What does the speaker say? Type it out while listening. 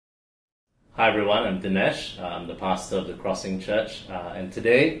Hi everyone, I'm Denesh. I'm the pastor of the Crossing Church, and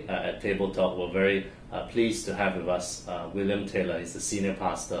today at Table Talk we're very pleased to have with us William Taylor. He's the senior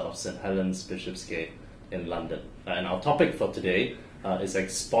pastor of St. Helen's Bishopsgate in London. And our topic for today is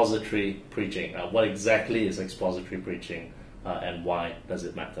expository preaching. What exactly is expository preaching and why does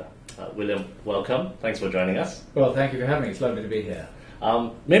it matter? William, welcome. Thanks for joining us. Well, thank you for having me. It's lovely to be here.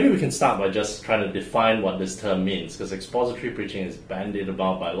 Maybe we can start by just trying to define what this term means, because expository preaching is bandied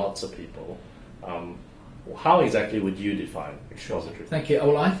about by lots of people. How exactly would you define expository? Thank you.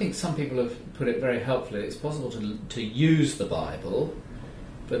 Well, I think some people have put it very helpfully. It's possible to use the Bible,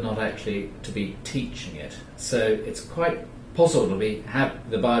 but not actually to be teaching it. So it's quite possible to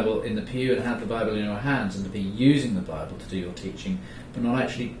have the Bible in the pew and have the Bible in your hands and to be using the Bible to do your teaching, but not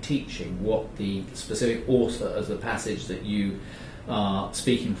actually teaching what the specific author of the passage that you are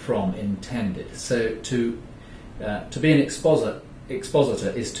speaking from intended. So to be an expositor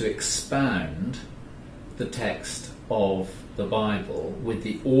is to expound the text of the Bible with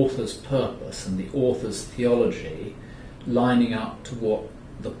the author's purpose and the author's theology lining up to what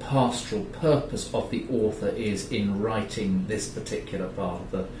the pastoral purpose of the author is in writing this particular part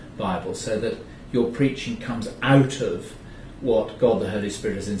of the Bible, so that your preaching comes out of what God the Holy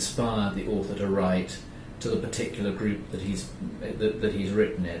Spirit has inspired the author to write to the particular group that he's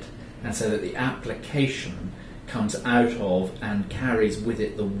written it, and so that the application comes out of and carries with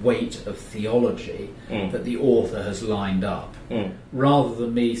it the weight of theology that the author has lined up, rather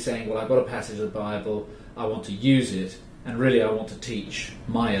than me saying, well, I've got a passage of the Bible, I want to use it, and really I want to teach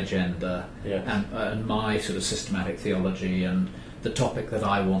my agenda and my sort of systematic theology and the topic that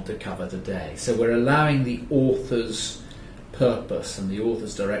I want to cover today. So we're allowing the author's purpose and the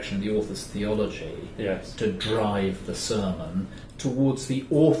author's direction, the author's theology to drive the sermon towards the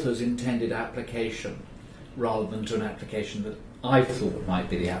author's intended application, rather than to an application that I thought might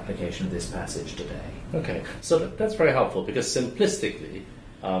be the application of this passage today. Okay, so that's very helpful, because simplistically,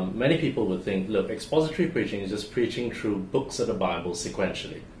 many people would think, look, expository preaching is just preaching through books of the Bible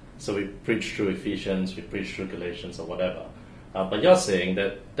sequentially. So we preach through Ephesians, we preach through Galatians or whatever. But you're saying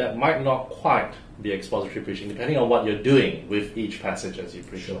that might not quite be expository preaching, depending on what you're doing with each passage as you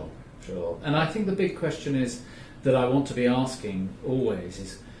preach. Sure. And I think the big question is that I want to be asking always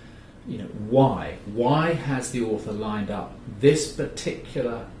is, why? Why has the author lined up this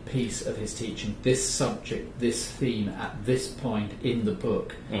particular piece of his teaching, this subject, this theme at this point in the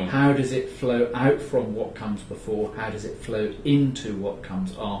book? How does it flow out from what comes before? How does it flow into what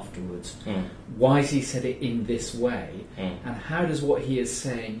comes afterwards? Why has he said it in this way? And how does what he is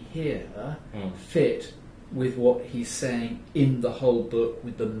saying here fit with what he's saying in the whole book,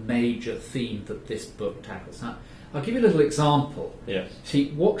 with the major theme that this book tackles? Now, I'll give you a little example. Yes. See,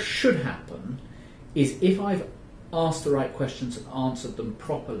 what should happen is, if I've asked the right questions and answered them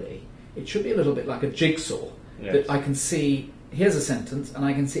properly, it should be a little bit like a jigsaw. Yes. That I can see, here's a sentence, and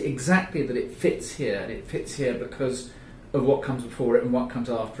I can see exactly that it fits here, and it fits here because of what comes before it and what comes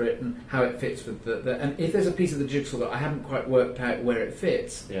after it and how it fits with the and if there's a piece of the jigsaw that I haven't quite worked out where it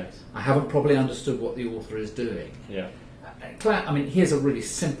fits, I haven't probably understood what the author is doing. I mean, here's a really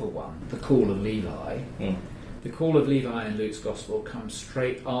simple one, the call of Levi. The call of Levi in Luke's Gospel comes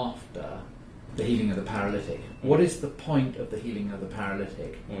straight after the healing of the paralytic. What is the point of the healing of the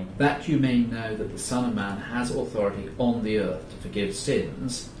paralytic? That you may know that the Son of Man has authority on the earth to forgive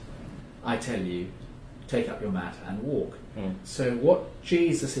sins. I tell you, take up your mat and walk. So what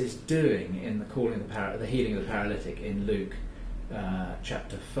Jesus is doing in the calling of the healing of the paralytic in Luke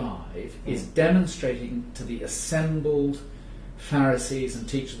chapter 5 is demonstrating to the assembled Pharisees and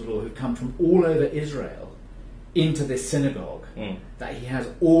teachers of the law who come from all over Israel into this synagogue that he has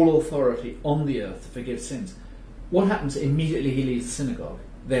all authority on the earth to forgive sins. What happens immediately he leaves the synagogue?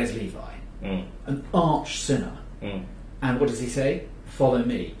 There's Levi, an arch sinner. And what does he say? Follow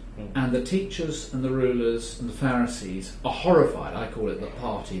me. And the teachers and the rulers and the Pharisees are horrified. I call it the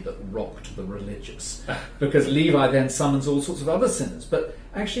party that rocked the religious, because Levi then summons all sorts of other sinners. But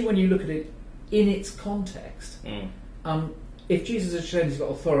actually, when you look at it in its context, if Jesus has shown he's got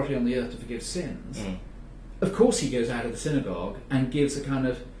authority on the earth to forgive sins, of course he goes out of the synagogue and gives a kind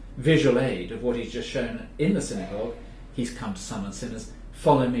of visual aid of what he's just shown in the synagogue. He's come to summon sinners.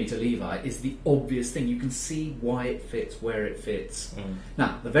 Follow me to Levi is the obvious thing. You can see why it fits, where it fits.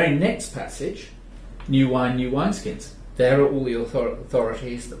 Now, the very next passage, new wine, new wineskins. There are all the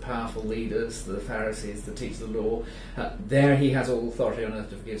authorities, the powerful leaders, the Pharisees, the teachers of the law. There he has all authority on earth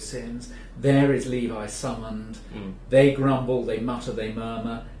to forgive sins. There is Levi summoned. They grumble, they mutter, they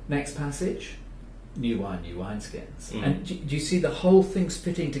murmur. Next passage, new wine, new wineskins. And do you see the whole thing's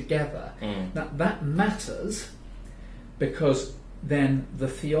fitting together? Now, that matters because then the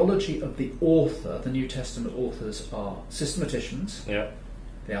theology of the author, the New Testament authors, are systematicians,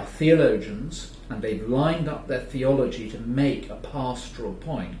 they are theologians, and they've lined up their theology to make a pastoral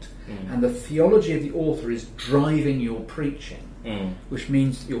point. And the theology of the author is driving your preaching, which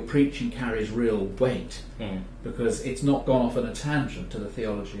means your preaching carries real weight, because it's not gone off on a tangent to the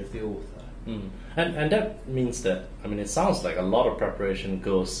theology of the author. And that means that, I mean, it sounds like a lot of preparation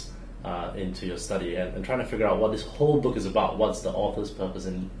goes into your study and trying to figure out what this whole book is about. What's the author's purpose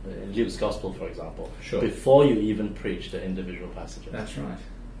in Luke's Gospel, for example, before you even preach the individual passages. That's right.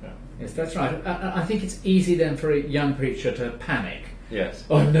 Yeah. Yes, that's right. I think it's easy then for a young preacher to panic. Yes.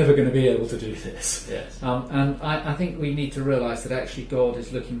 Oh, I'm never going to be able to do this. Yes. And I think we need to realise that actually God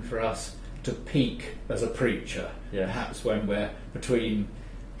is looking for us to peak as a preacher. Yes. Perhaps when we're between,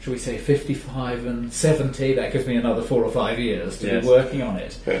 shall we say, 55 and 70, that gives me another 4 or 5 years to be working on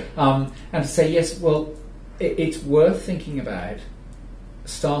it. And to say, yes, well, it's worth thinking about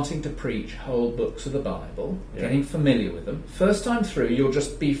starting to preach whole books of the Bible, getting familiar with them. First time through, you'll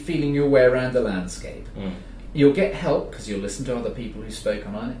just be feeling your way around the landscape. You'll get help because you'll listen to other people who spoke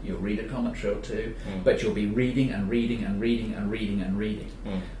on it, you'll read a commentary or two, but you'll be reading and reading and reading and reading and reading.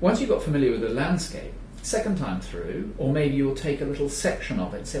 Once you've got familiar with the landscape, second time through, or maybe you'll take a little section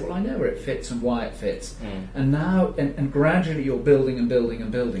of it and say, well, I know where it fits and why it fits. And now, and gradually you're building and building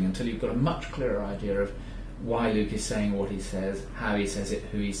and building until you've got a much clearer idea of why Luke is saying what he says, how he says it,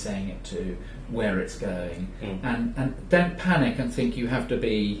 who he's saying it to, where it's going. And don't panic and think you have to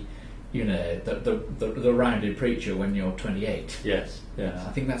be, you know, the rounded preacher when you're 28. Yes.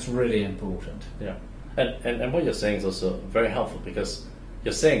 I think that's really important. Yeah. And what you're saying is also very helpful, because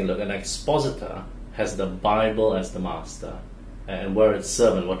you're saying, look, an expositor has the Bible as the master, and we're its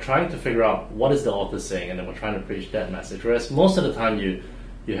servant. We're trying to figure out what is the author saying, and then we're trying to preach that message. Whereas most of the time you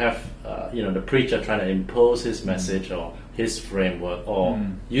have the preacher trying to impose his message or his framework, or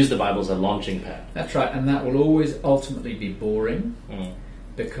use the Bible as a launching pad. That's right, and that will always ultimately be boring,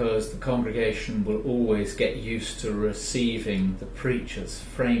 because the congregation will always get used to receiving the preacher's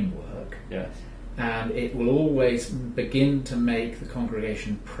framework. Yes. And it will always begin to make the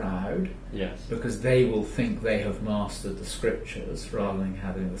congregation proud, because they will think they have mastered the scriptures rather than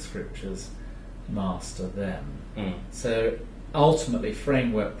having the scriptures master them. So ultimately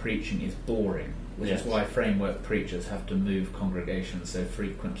framework preaching is boring, which is why framework preachers have to move congregations so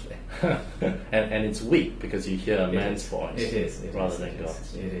frequently. and it's weak because you hear a man's voice rather than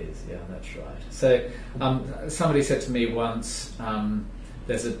God's. It is, yeah, that's right. So somebody said to me once,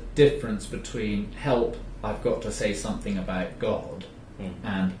 there's a difference between help, I've got to say something about God,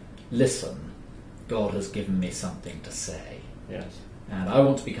 and listen, God has given me something to say. Yes. And I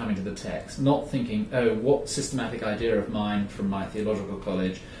want to be coming to the text, not thinking, oh, what systematic idea of mine from my theological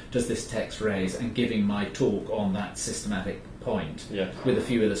college does this text raise, and giving my talk on that systematic point with a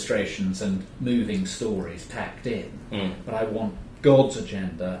few illustrations and moving stories tacked in. But I want God's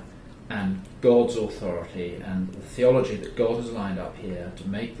agenda and God's authority and the theology that God has lined up here to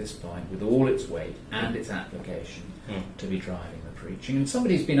make this point with all its weight and its application to be driving the preaching. And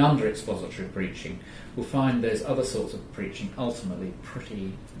somebody who's been under expository preaching will find those other sorts of preaching ultimately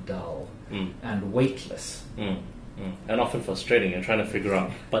pretty dull and weightless. And often frustrating, and trying to figure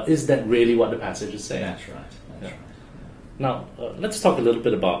out, but is that really what the passage is saying? That's right. That's right. Now, let's talk a little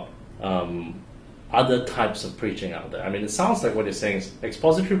bit about other types of preaching out there. I mean, it sounds like what you're saying is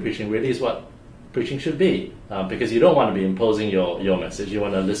expository preaching really is what preaching should be, because you don't want to be imposing your message. You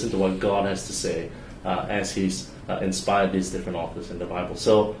want to listen to what God has to say as He's inspired these different authors in the Bible.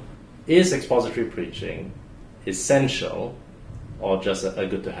 So, is expository preaching essential or just a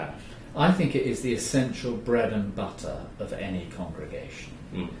good to have? I think it is the essential bread and butter of any congregation.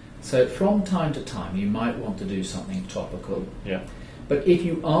 So from time to time you might want to do something topical. But if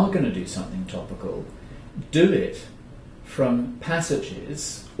you are going to do something topical, do it from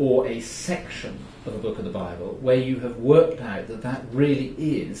passages or a section of a book of the Bible where you have worked out that that really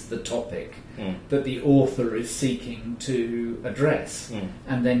is the topic that the author is seeking to address,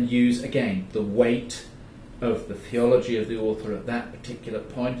 and then use, again, the weight of the theology of the author at that particular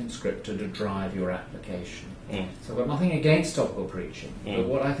point in Scripture to drive your application. So I've got nothing against topical preaching, but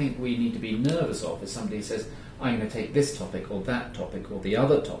what I think we need to be nervous of is somebody who says, I'm going to take this topic or that topic or the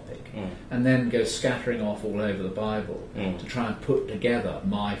other topic, and then go scattering off all over the Bible to try and put together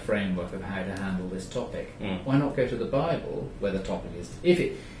my framework of how to handle this topic. Why not go to the Bible where the topic is?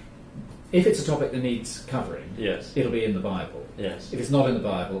 If it's a topic that needs covering, it'll be in the Bible. If it's not in the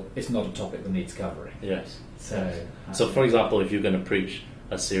Bible, it's not a topic that needs covering. So for example, if you're going to preach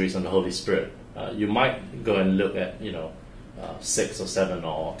a series on the Holy Spirit, you might go and look at 6 or 7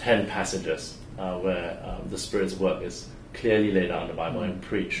 or 10 passages where the Spirit's work is clearly laid out in the Bible and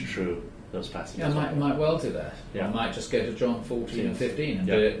preach through those passages. Yeah, might well do that. Yeah. I might just go to John 14 and 15 and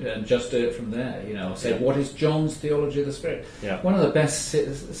Yeah. do it, and just do it from there. Or say, what is John's theology of the Spirit? Yeah. One of the best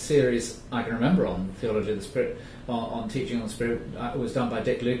series I can remember on theology of the Spirit, on teaching on the Spirit, was done by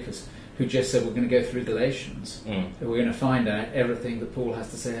Dick Lucas, who just said, we're going to go through Galatians. We're going to find out everything that Paul has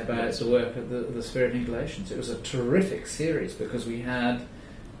to say about the work of the Spirit in Galatians. It was a terrific series because we had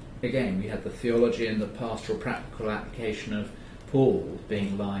the theology and the pastoral practical application of Paul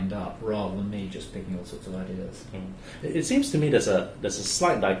being lined up rather than me just picking all sorts of ideas. It seems to me there's a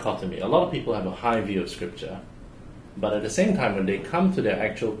slight dichotomy. A lot of people have a high view of Scripture, but at the same time, when they come to their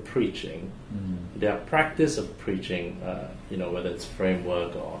actual preaching, their practice of preaching, whether it's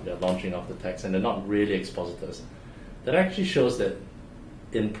framework or they're launching off the text, and they're not really expositors, that actually shows that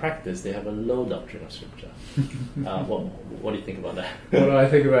in practice they have a low doctrine of Scripture. What do you think about that? What do I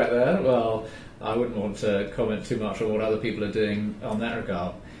think about that? Well, I wouldn't want to comment too much on what other people are doing on that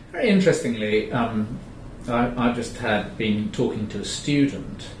regard. Very interestingly, I've just been talking to a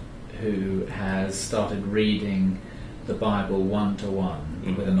student who has started reading the Bible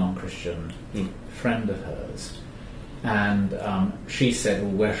one-to-one with a non-Christian friend of hers. And she said,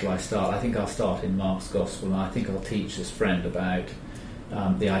 well, where shall I start? I think I'll start in Mark's Gospel, and I think I'll teach this friend about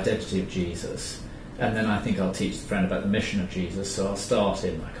the identity of Jesus. And then I think I'll teach the friend about the mission of Jesus. So I'll start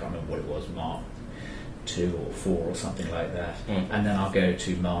in, I can't remember what it was, Mark 2 or 4 or something like that. And then I'll go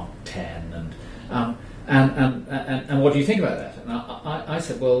to Mark 10. And what do you think about that? And I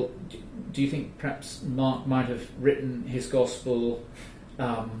said, well, do you think perhaps Mark might have written his Gospel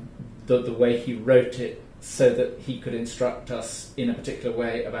the way he wrote it so that he could instruct us in a particular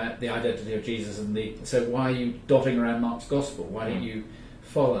way about the identity of Jesus? So why are you dotting around Mark's Gospel? Why don't you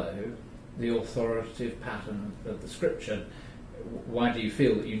follow the authoritative pattern of the Scripture? Why do you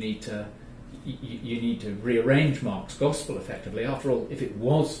feel that you need to rearrange Mark's Gospel effectively? After all, if it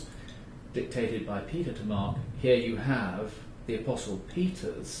was dictated by Peter to Mark, here you have the Apostle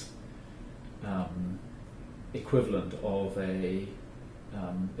Peter's equivalent of a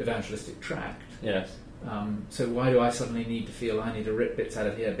evangelistic tract. Yes. So why do I suddenly need to feel I need to rip bits out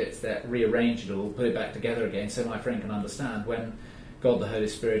of here, bits there, rearrange it all, put it back together again so my friend can understand when God the Holy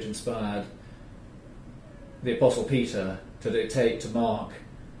Spirit inspired the Apostle Peter to dictate to Mark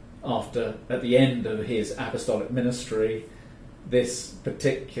at the end of his apostolic ministry this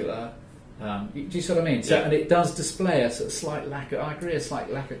particular do you see what I mean? So, and it does display a slight lack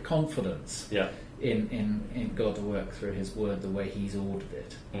of confidence in God to work through his word the way he's ordered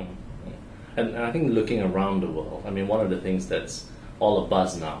it. And I think looking around the world, I mean, one of the things that's all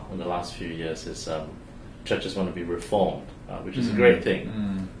abuzz now in the last few years is churches want to be reformed, which is a great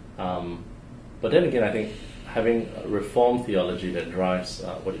thing. But then again, I think having a reformed theology that drives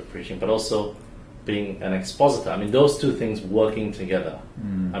what you're preaching, but also being an expositor, I mean, those two things working together,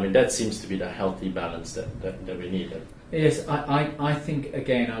 I mean, that seems to be the healthy balance that we need. Yes, I think,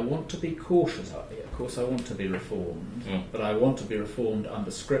 again, I want to be cautious. Of course, I want to be reformed, but I want to be reformed under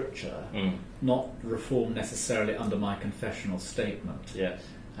Scripture, not reformed necessarily under my confessional statement. Yes.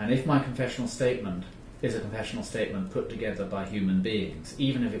 And if my confessional statement is a confessional statement put together by human beings,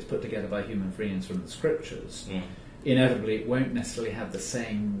 even if it's put together by human beings from the Scriptures, inevitably it won't necessarily have the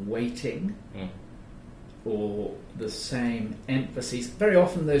same weighting or the same emphasis. Very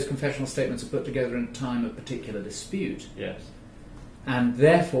often those confessional statements are put together in a time of particular dispute. Yes. And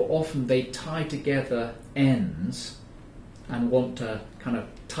therefore often they tie together ends and want to kind of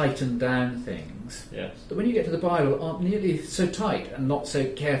tighten down things. Yes. But when you get to the Bible, aren't nearly so tight and not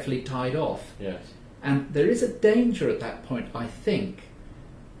so carefully tied off. Yes. And there is a danger at that point, I think,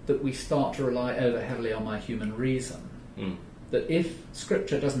 that we start to rely over heavily on my human reason. That if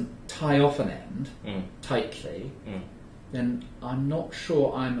Scripture doesn't tie off an end tightly, then I'm not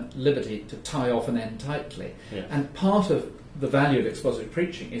sure I'm at liberty to tie off an end tightly. Yes. And part of the value of expository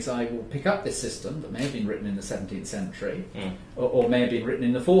preaching is I will pick up this system that may have been written in the 17th century or may have been written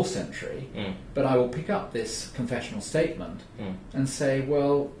in the 4th century, but I will pick up this confessional statement and say,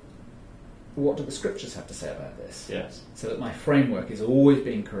 well, what do the Scriptures have to say about this? Yes. So that my framework is always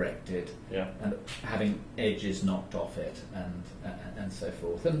being corrected and having edges knocked off it and so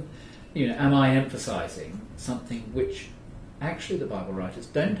forth. And am I emphasising something which actually the Bible writers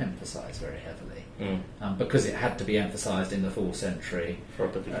don't emphasise very heavily because it had to be emphasised in the 4th century for a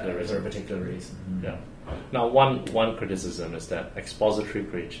particular reason. Yeah. Now, one criticism is that expository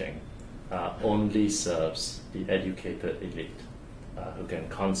preaching only serves the educated elite. Who can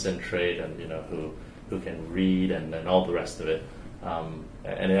concentrate and who can read and all the rest of it,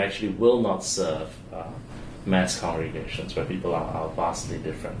 and it actually will not serve mass congregations where people are vastly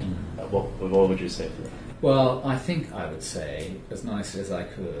different. What would you say to that? Well, I think I would say, as nicely as I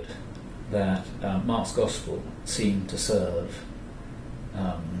could, that Mark's Gospel seemed to serve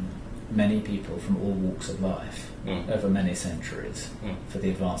many people from all walks of life over many centuries for the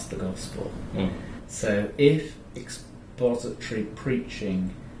advance of the Gospel. So if expository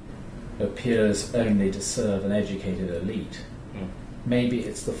preaching appears only to serve an educated elite, maybe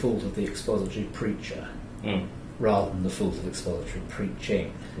it's the fault of the expository preacher rather than the fault of expository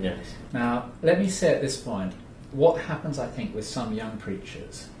preaching. Yes. Now, let me say at this point, what happens, I think, with some young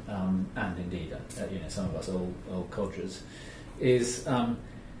preachers, and indeed, some of us old codgers, is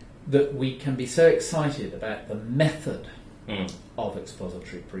that we can be so excited about the method of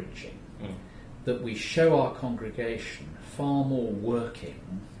expository preaching that we show our congregation far more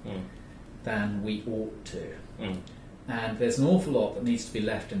working than we ought to. And there's an awful lot that needs to be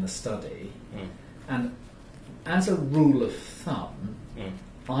left in the study. And as a rule of thumb,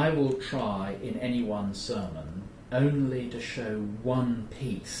 I will try in any one sermon only to show one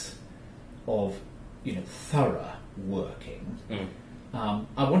piece of thorough working.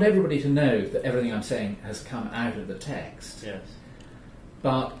 I want everybody to know that everything I'm saying has come out of the text. Yes.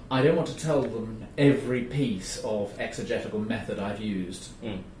 But I don't want to tell them every piece of exegetical method I've used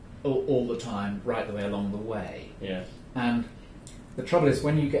all the time, right the way along the way. Yes. And the trouble is,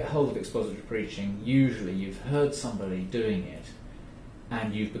 when you get hold of expository preaching, usually you've heard somebody doing it,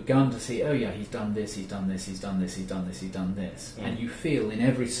 and you've begun to see, oh yeah, he's done this, he's done this, he's done this, he's done this, he's done this. And you feel in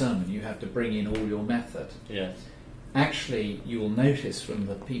every sermon you have to bring in all your method. Yes. Actually, you will notice from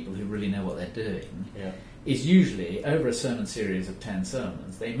the people who really know what they're doing, is usually, over a sermon series of 10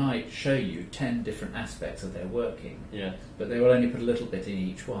 sermons, they might show you 10 different aspects of their working, but they will only put a little bit in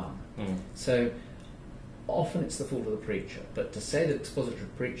each one. So often it's the fault of the preacher, but to say that expository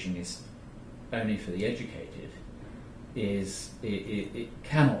preaching is only for the educated it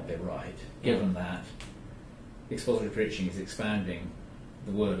cannot be right, given that expository preaching is expounding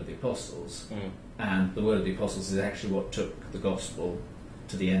the word of the apostles, and the word of the apostles is actually what took the gospel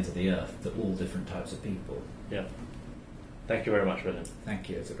to the ends of the earth, to all different types of people. Yeah. Thank you very much, William. Thank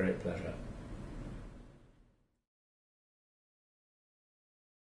you, it's a great pleasure.